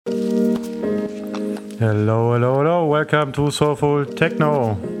Hello, hello, hello. Welcome to Soulful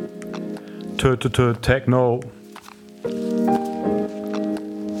Techno. Techno.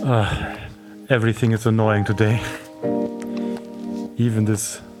 Everything is annoying today. Even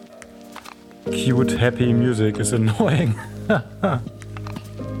this cute, happy music is annoying.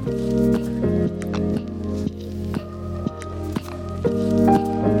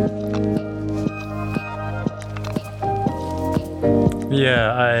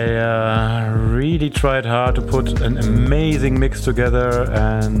 Yeah, I really tried hard to put an amazing mix together,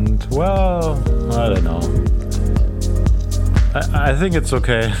 and well, I don't know. I think it's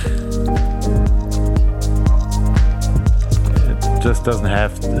okay. It just doesn't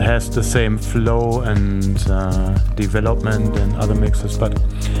has the same flow and development and other mixes, but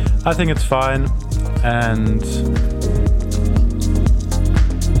I think it's fine. And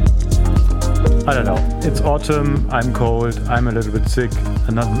I don't know. It's autumn. I'm cold. I'm a little bit sick.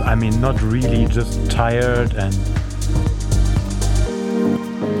 And not really, just tired and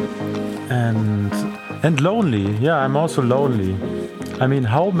lonely. Yeah, I'm also lonely. I mean,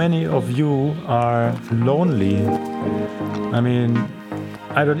 how many of you are lonely? I mean,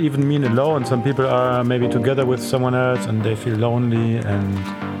 I don't even mean alone. Some people are maybe together with someone else and they feel lonely, and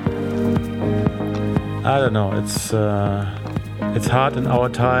I don't know. It's hard in our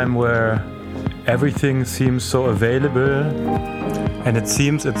time where everything seems so available, and it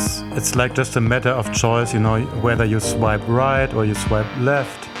seems it's like just a matter of choice, you know, whether you swipe right or you swipe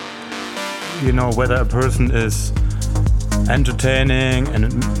left, you know, whether a person is entertaining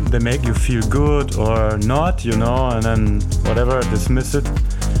and they make you feel good or not, you know, and then whatever, dismiss it.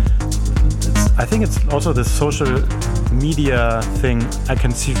 I think it's also the social media thing I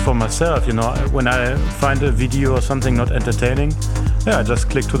can see for myself, you know, when I find a video or something not entertaining, yeah, I just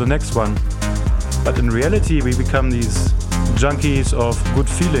click to the next one. But in reality, we become these junkies of good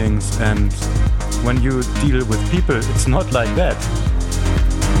feelings, and when you deal with people, it's not like that.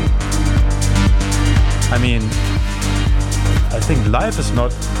 I mean, I think life is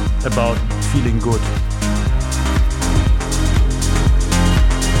not about feeling good.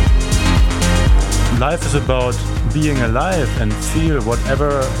 Life is about being alive and feel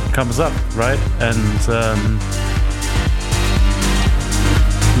whatever comes up, right? And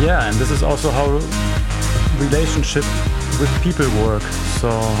yeah, and this is also how relationship with people work. So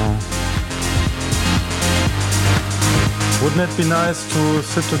wouldn't it be nice to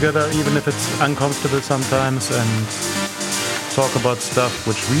sit together, even if it's uncomfortable sometimes, and talk about stuff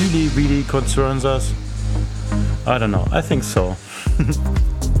which really, really concerns us? I don't know. I think so.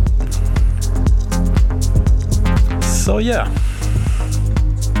 So yeah.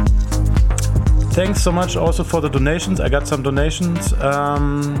 Thanks so much also for the donations. I got some donations,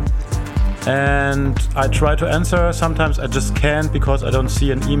 and I try to answer. Sometimes I just can't because I don't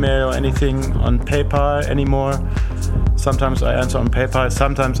see an email or anything on PayPal anymore. Sometimes I answer on PayPal.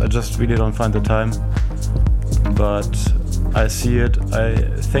 Sometimes I just really don't find the time. But I see it. I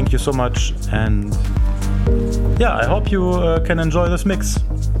thank you so much, and yeah, I hope you can enjoy this mix.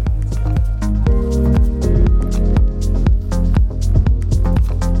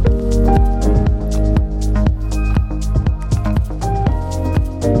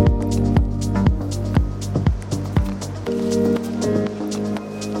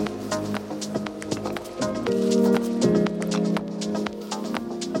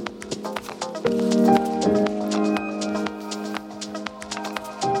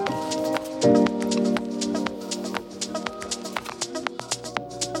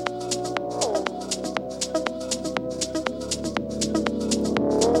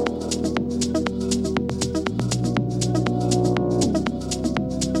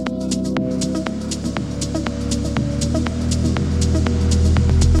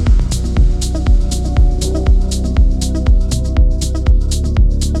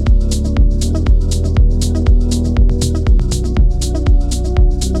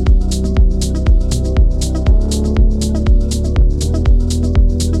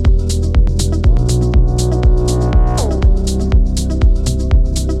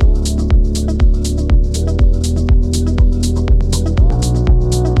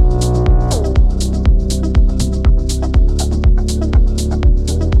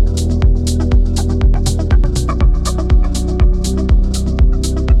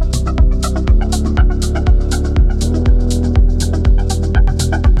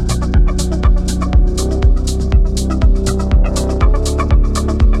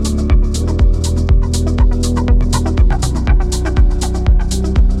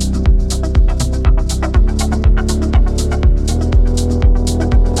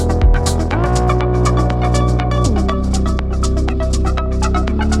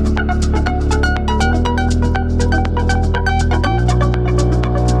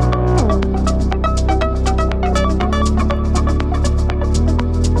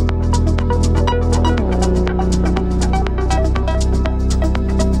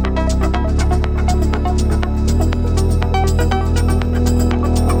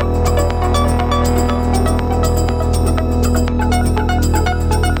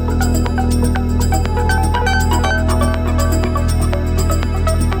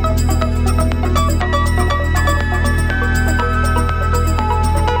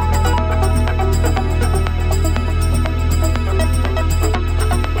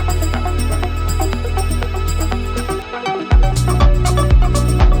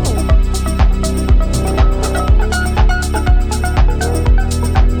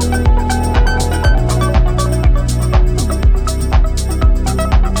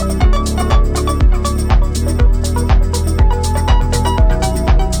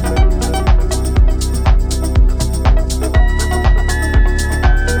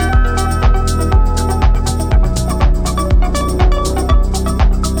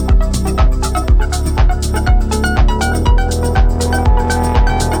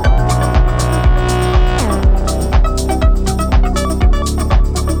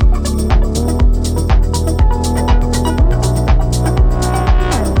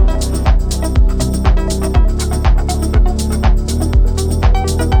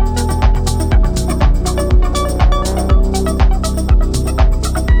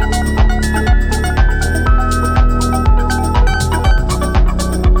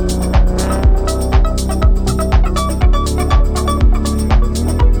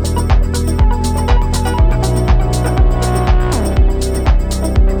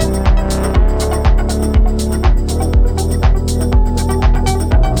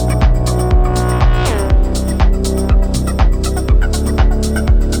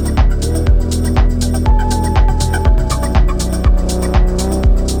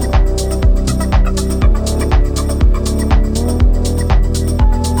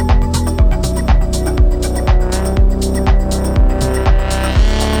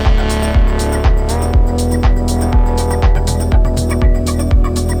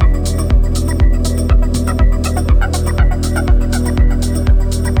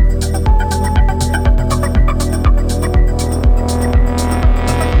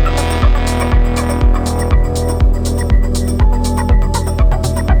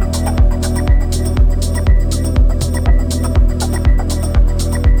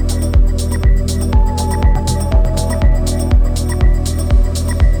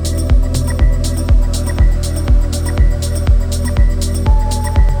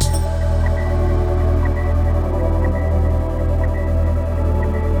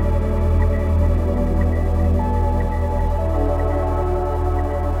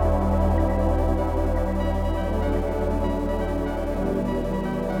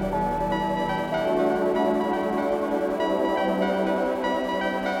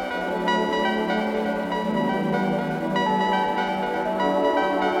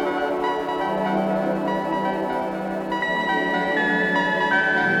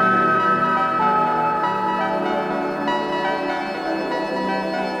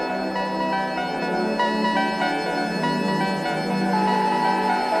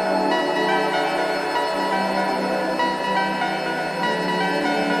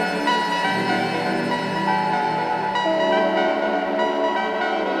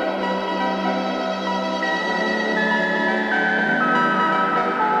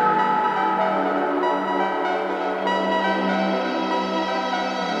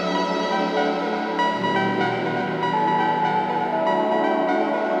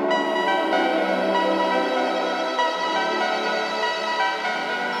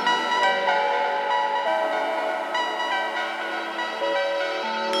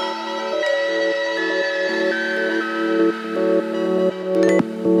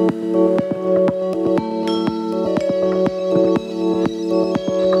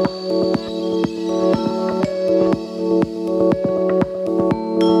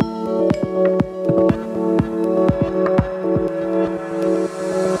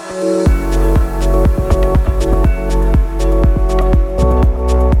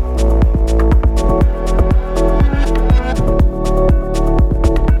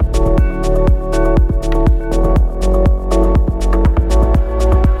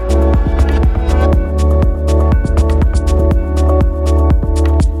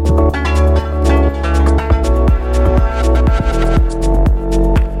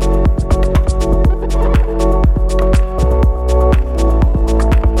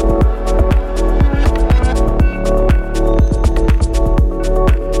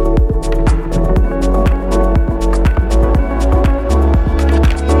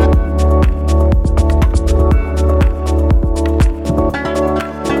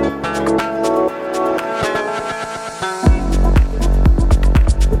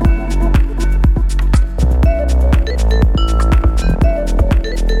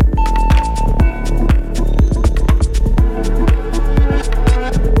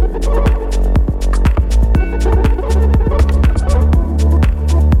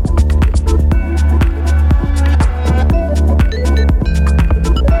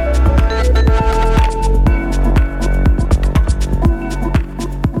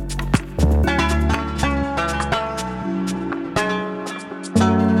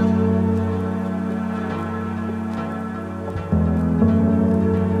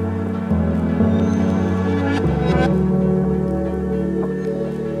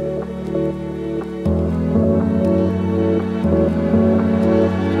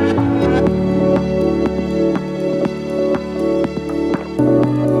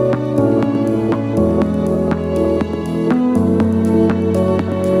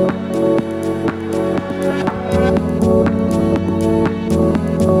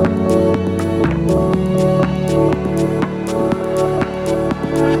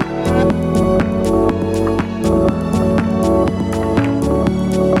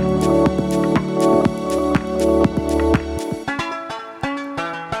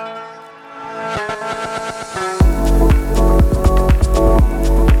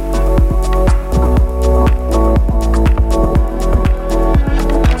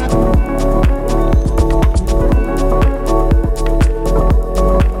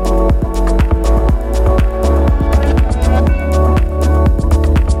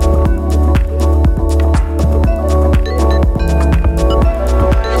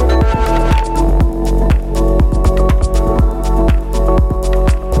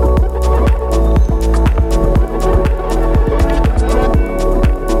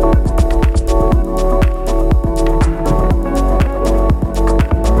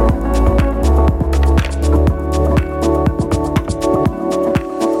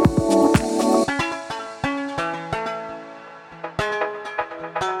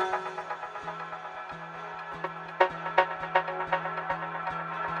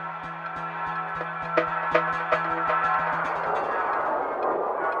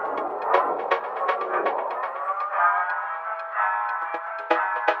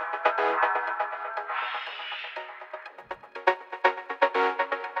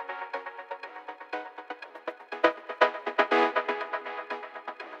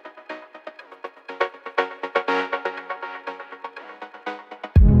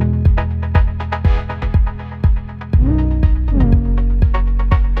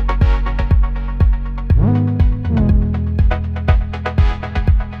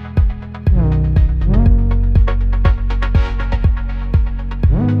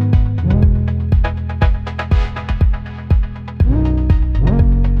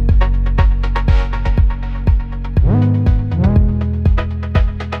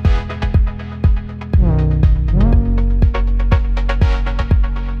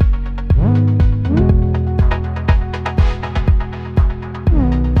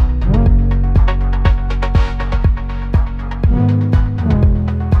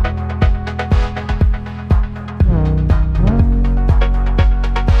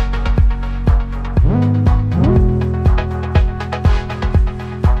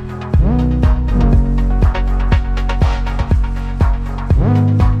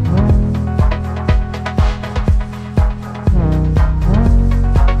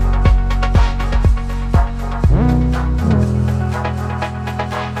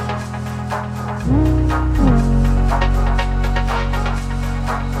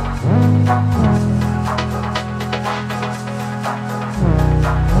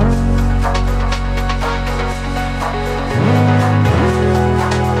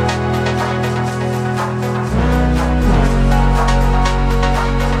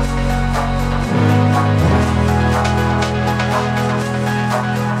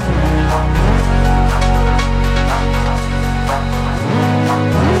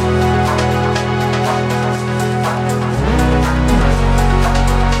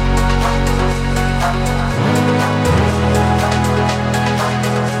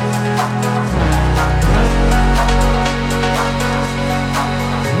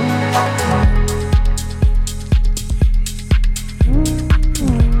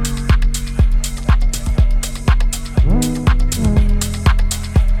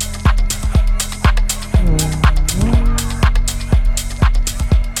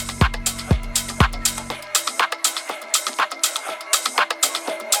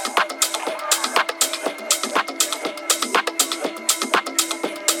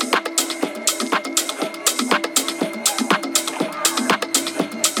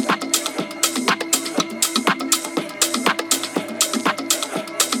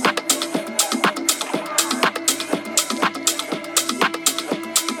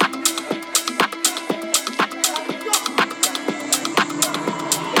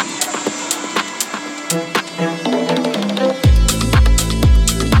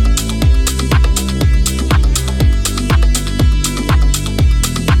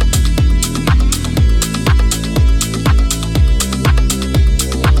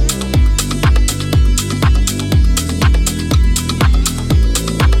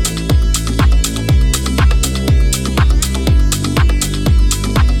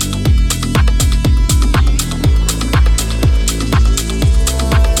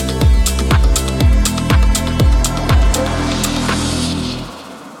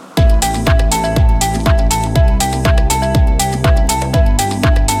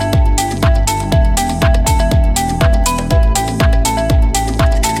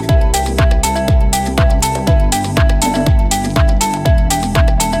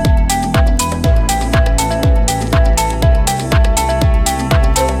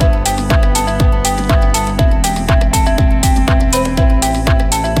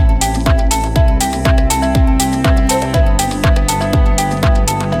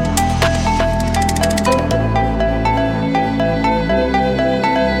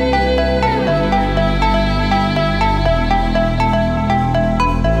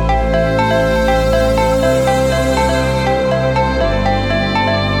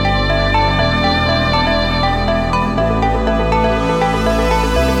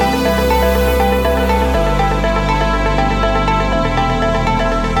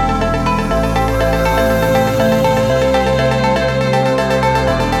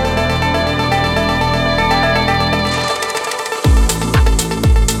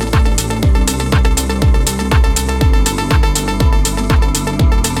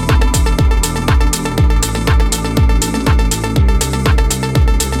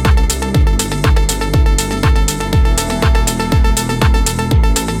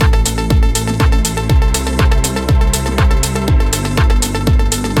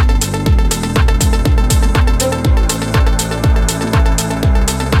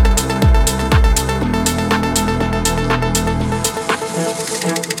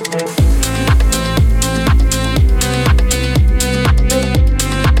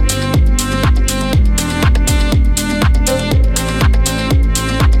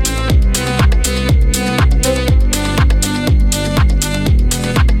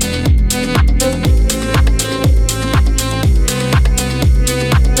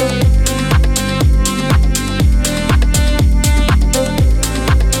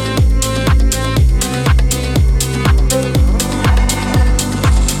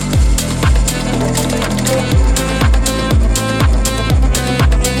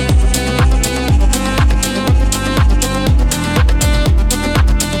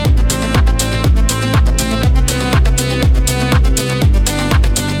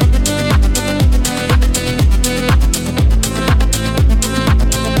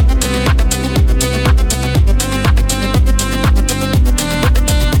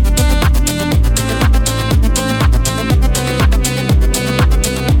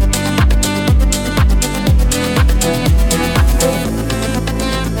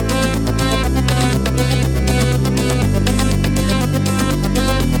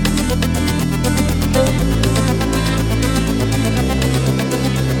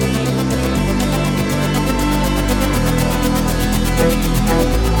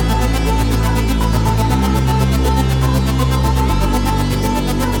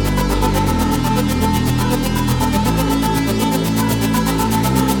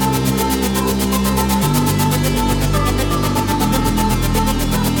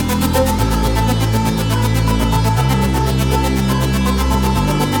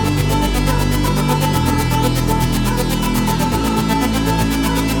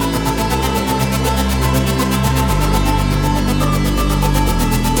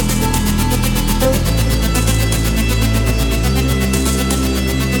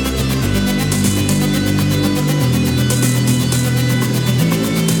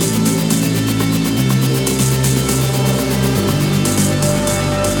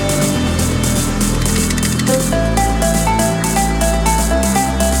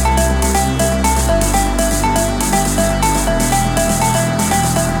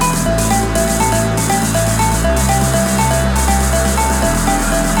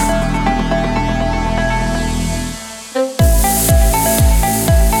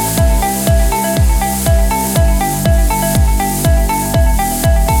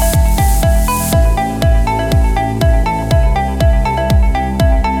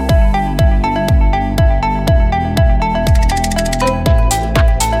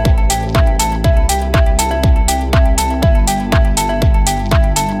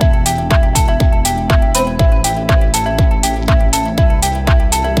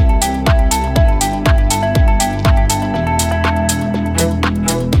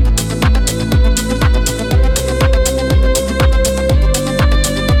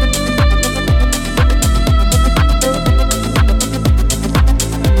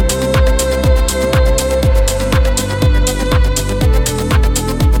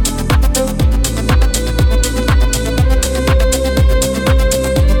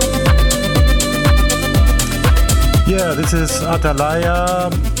 This is Atalaya,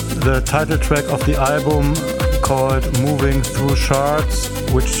 the title track of the album called Moving Through Shards,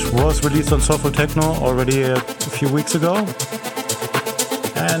 which was released on Soulful Techno already a few weeks ago.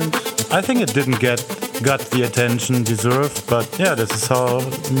 And I think it didn't got the attention deserved, but yeah, this is how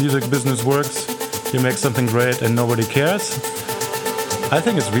music business works. You make something great and nobody cares. I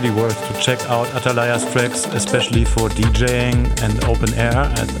think it's really worth to check out Atalaya's tracks, especially for DJing and open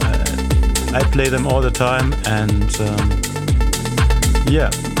air. I play them all the time, and yeah,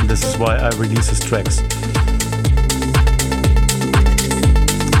 this is why I release his tracks.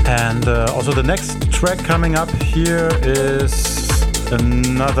 And also the next track coming up here is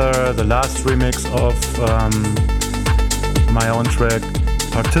the last remix of my own track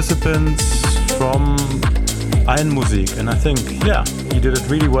Participants from Einmusik, and I think, yeah, he did it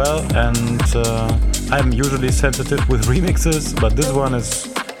really well, and I'm usually sensitive with remixes, but this one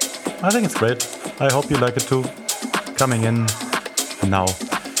I think it's great. I hope you like it too. Coming in now.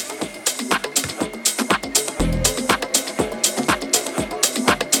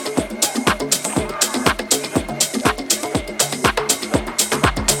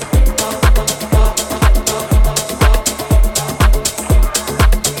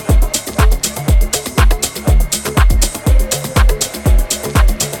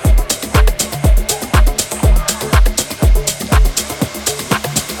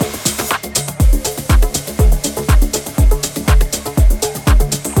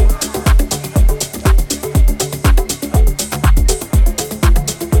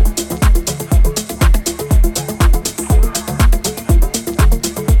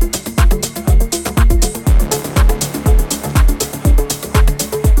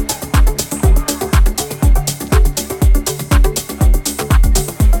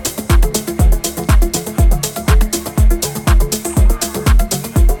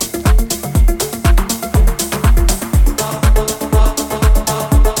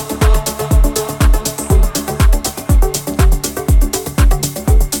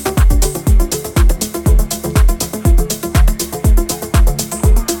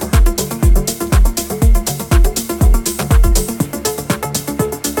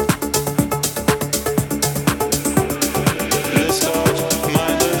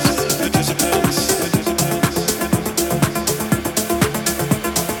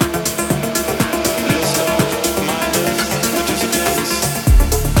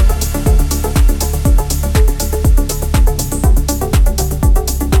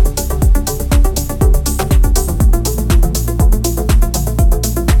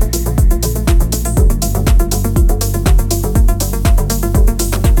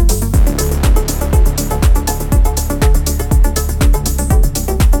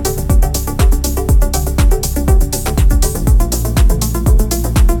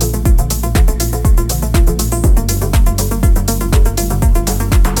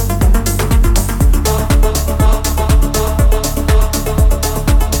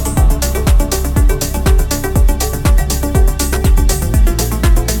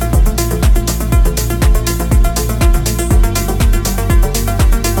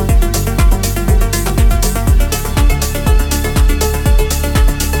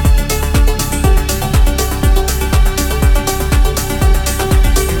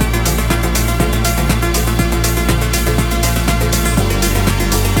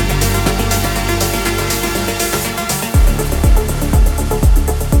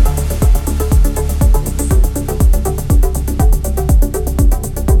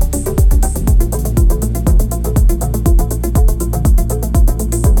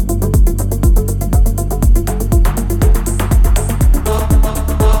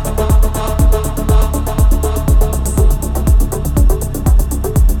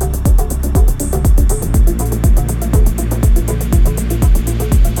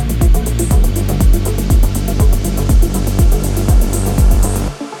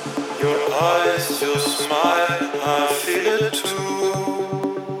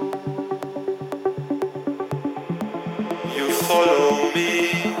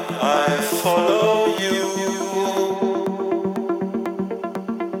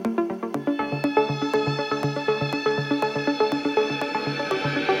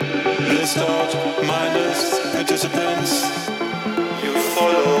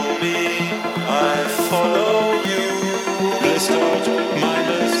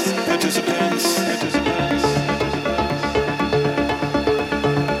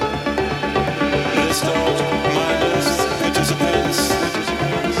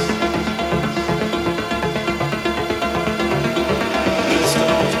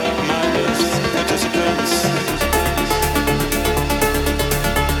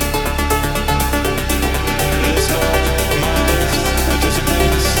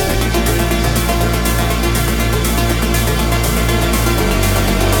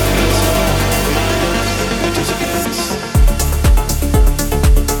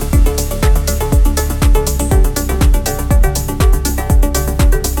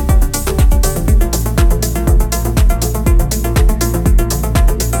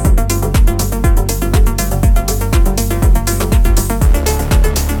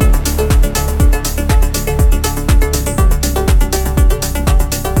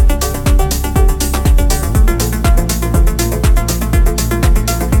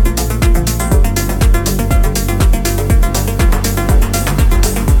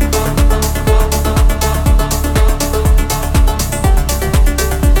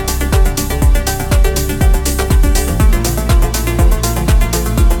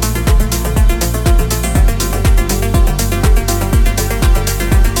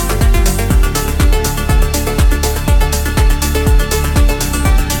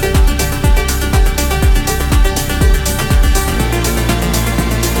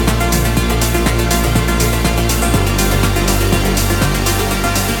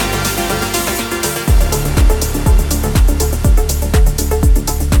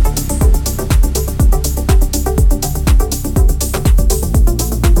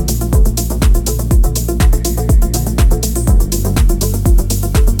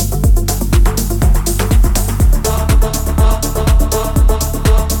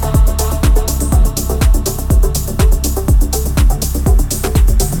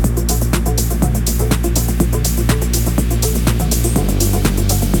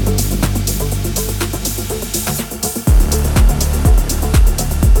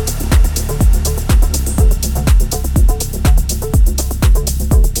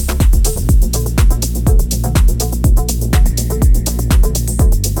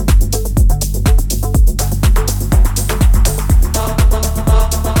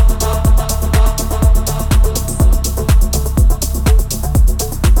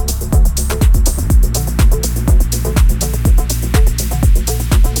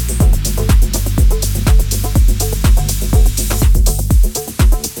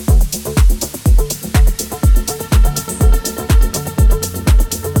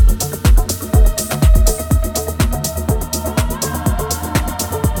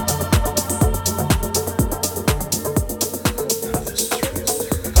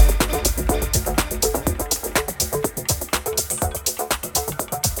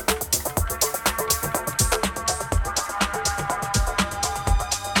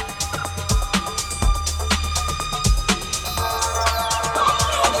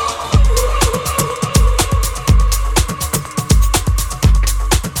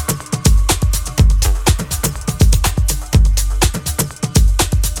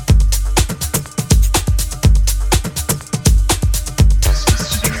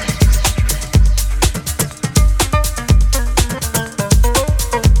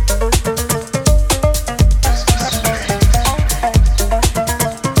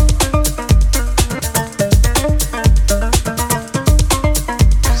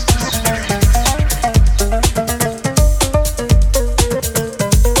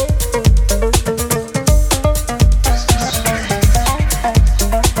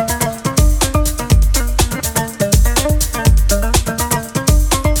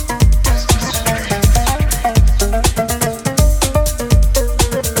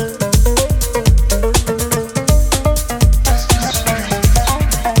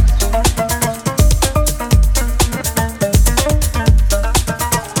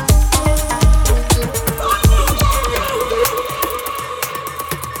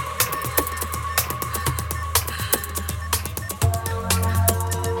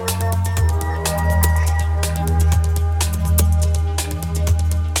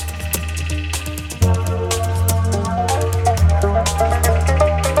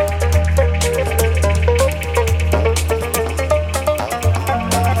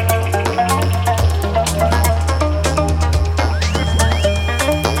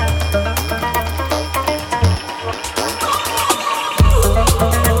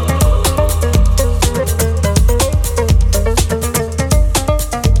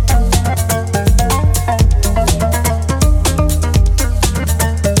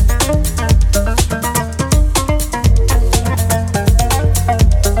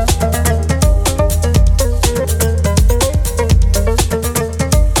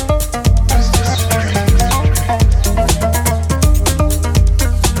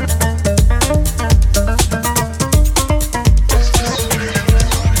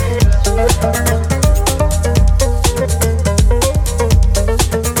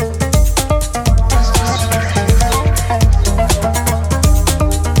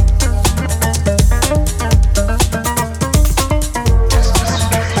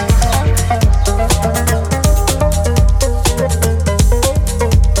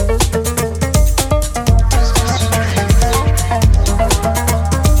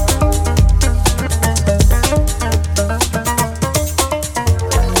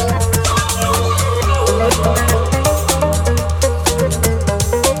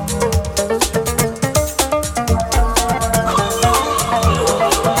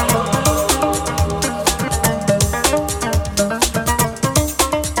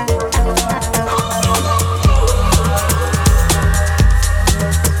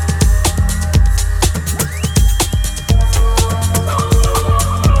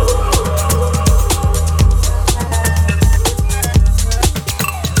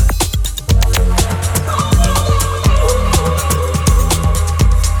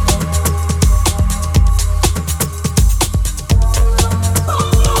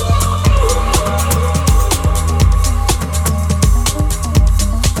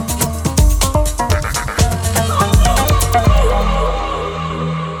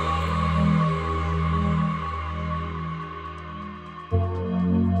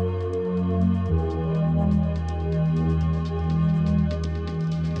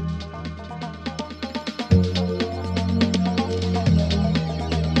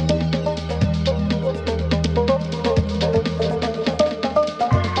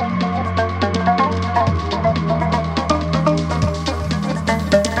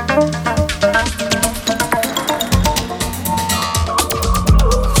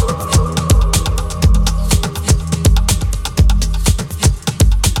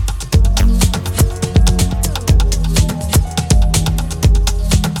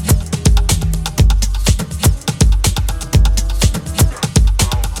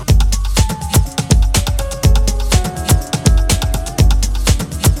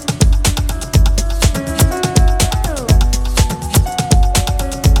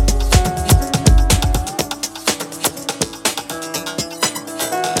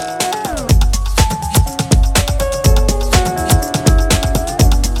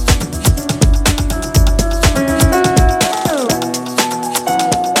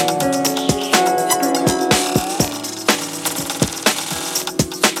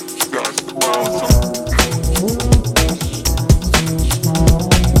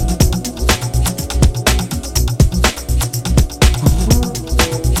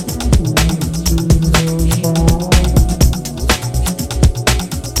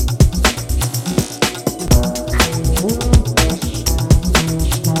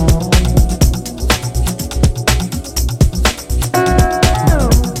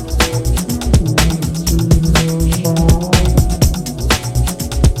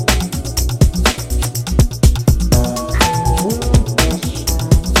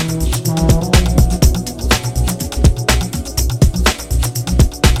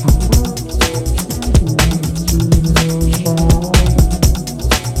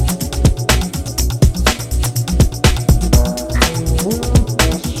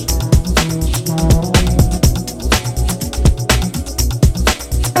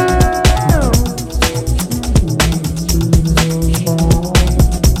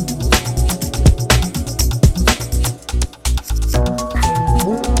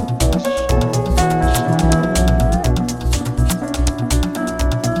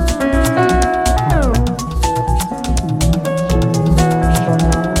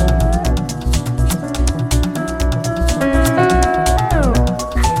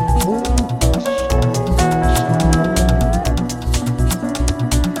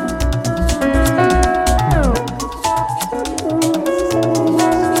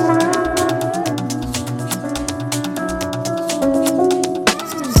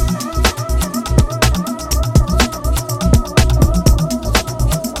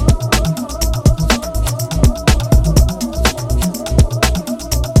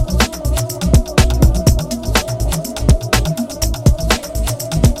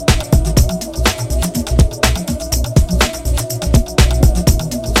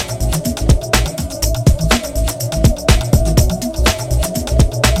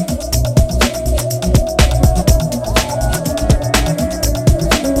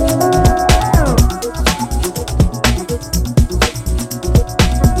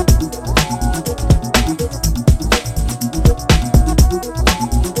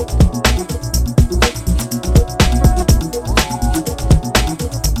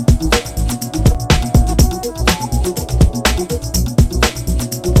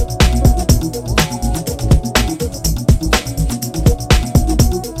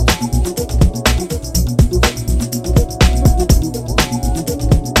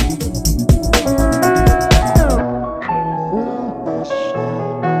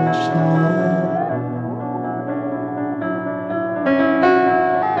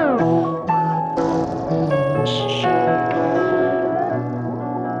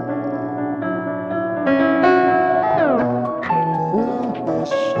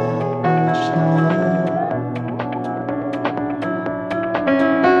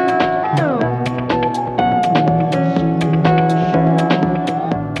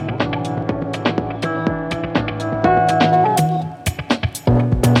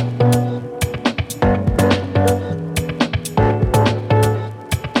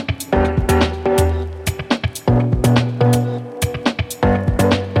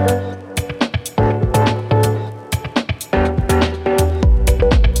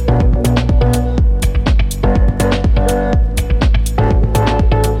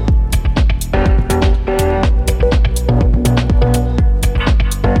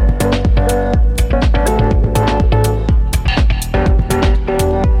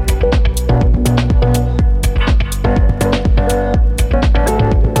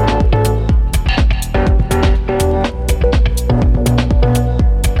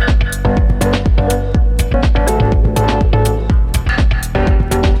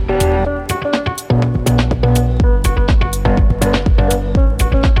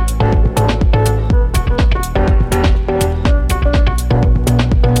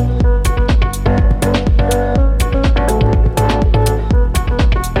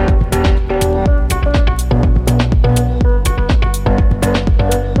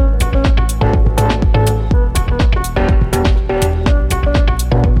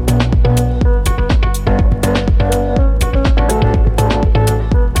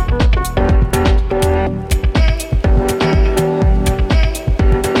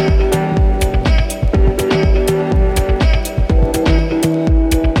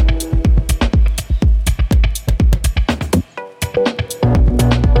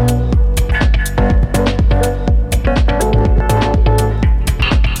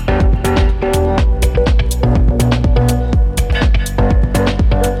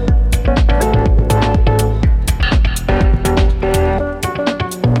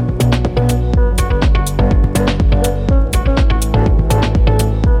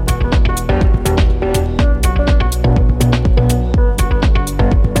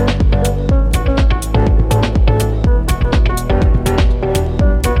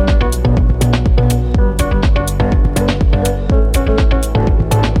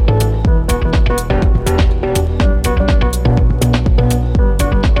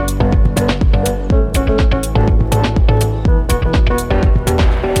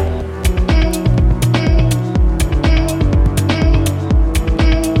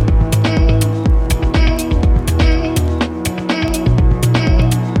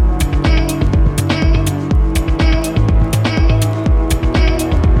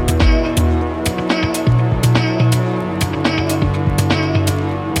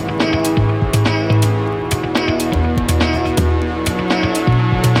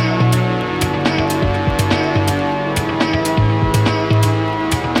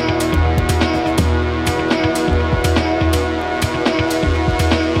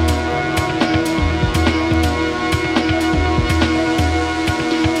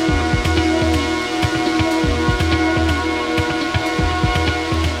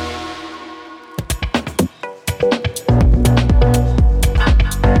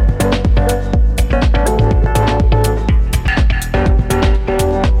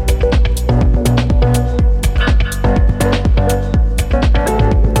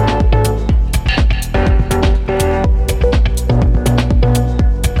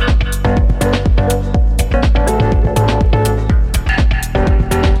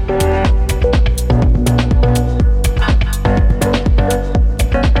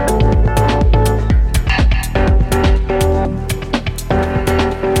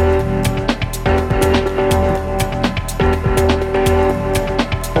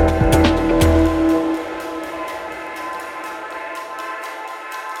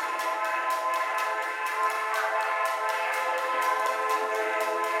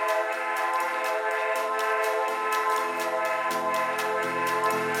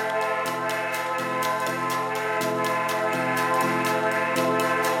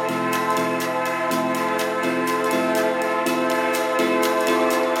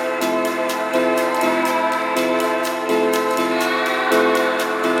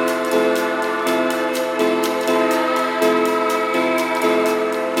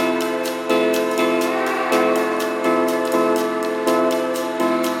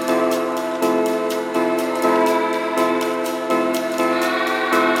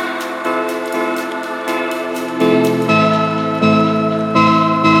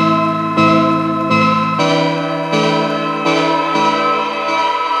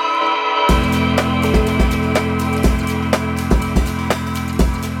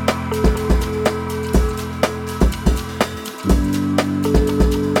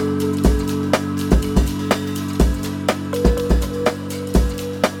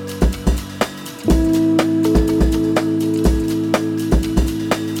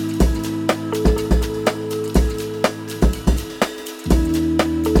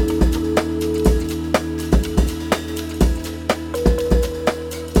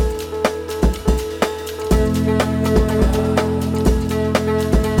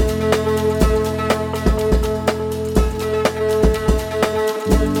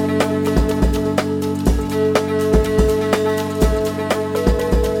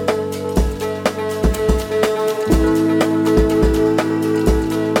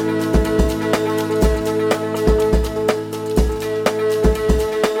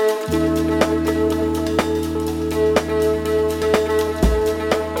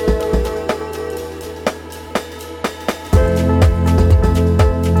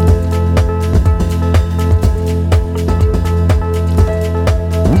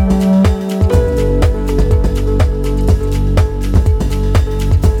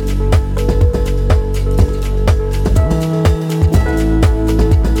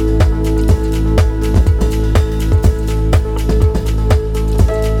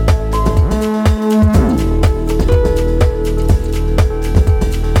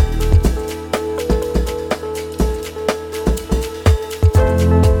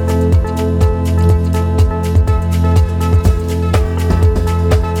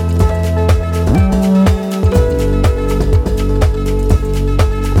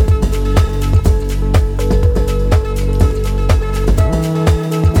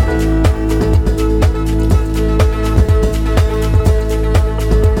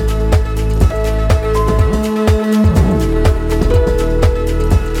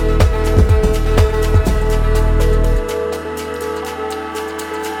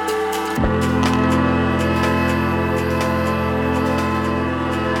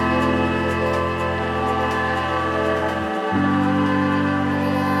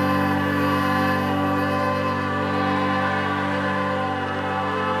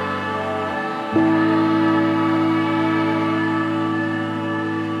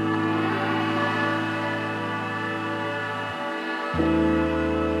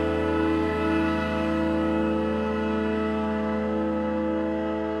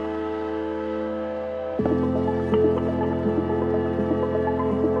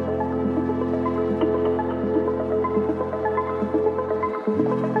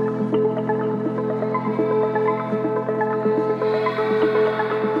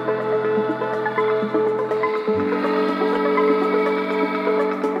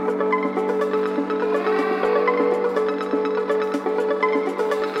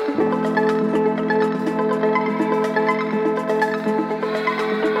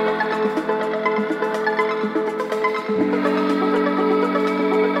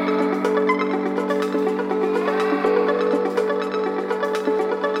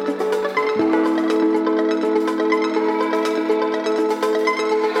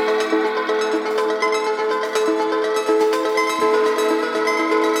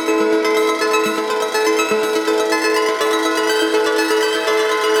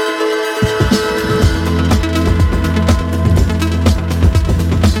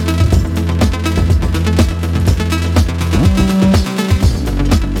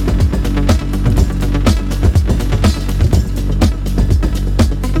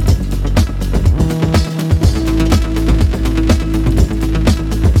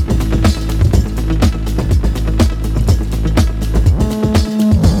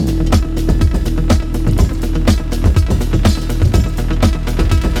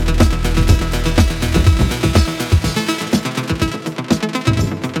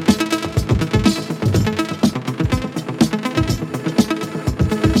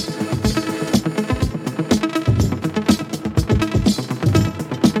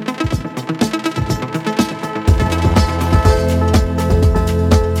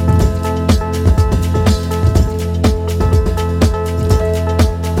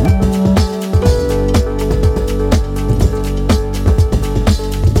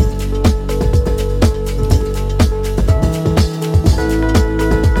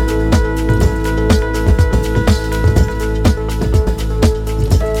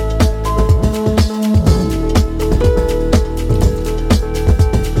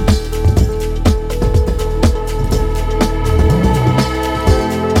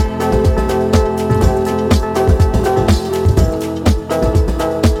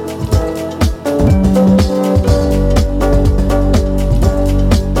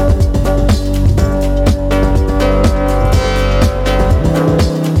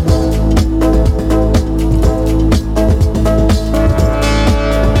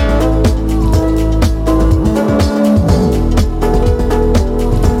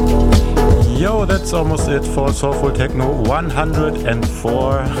 that's almost it for Soulful Techno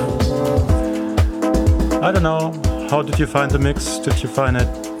 104. I don't know, how did you find the mix? Did you find it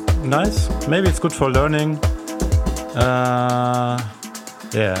nice? Maybe it's good for learning. Yeah,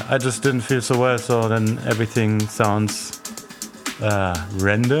 I just didn't feel so well, so then everything sounds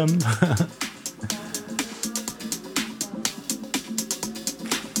random.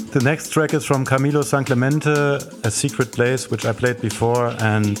 The next track is from Camilo San Clemente, A Secret Place, which I played before,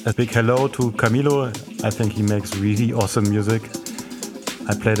 and a big hello to Camilo. I think he makes really awesome music.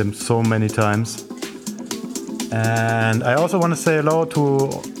 I played him so many times. And I also want to say hello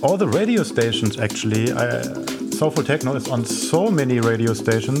to all the radio stations, actually. Soulful Techno is on so many radio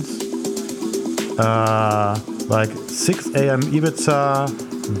stations. Like 6 AM Ibiza,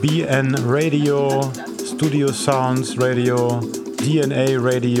 BN Radio, Studio Sounds Radio, DNA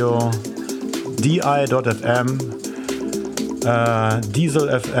Radio, DI.FM, Diesel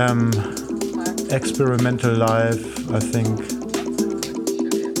FM, Experimental Live, I think.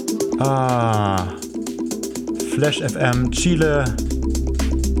 Flash FM, Chile,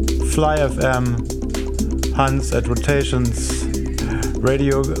 Fly FM, Hans at Rotations,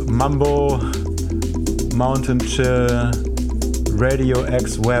 Radio Mambo, Mountain Chill, Radio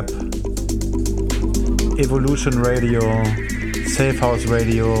X Web, Evolution Radio, Safe House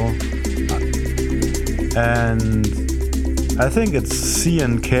Radio, and I think it's C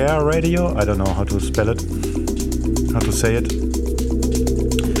and Care Radio. I don't know how to spell it, how to say it.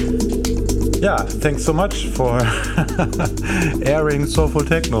 Yeah, thanks so much for airing Soulful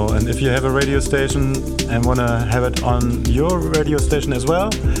Techno. And if you have a radio station and want to have it on your radio station as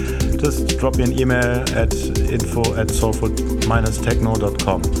well, just drop me an email at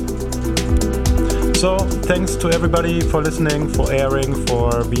info@soulful-techno.com. So, thanks to everybody for listening, for airing,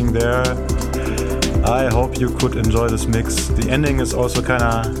 for being there. I hope you could enjoy this mix. The ending is also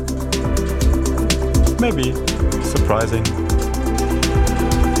kinda, maybe, surprising.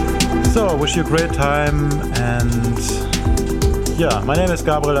 So, wish you a great time, and yeah, my name is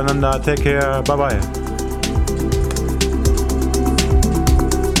Gabriel Ananda. Take care, bye bye.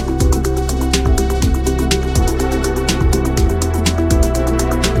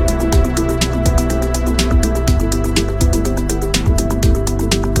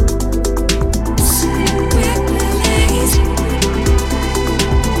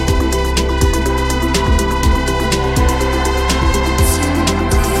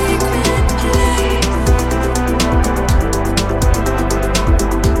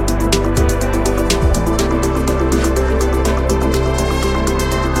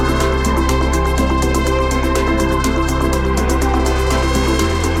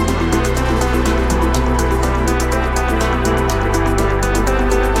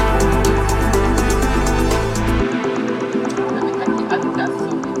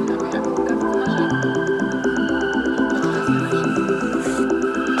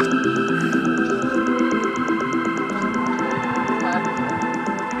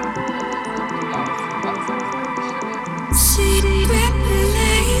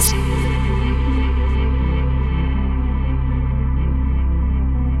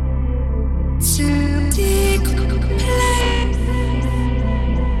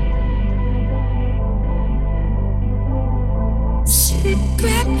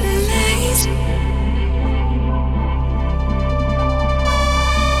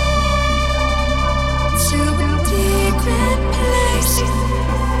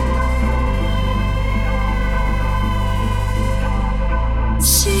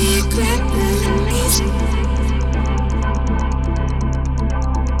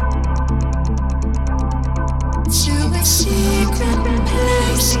 Secret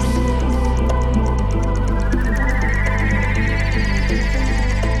place.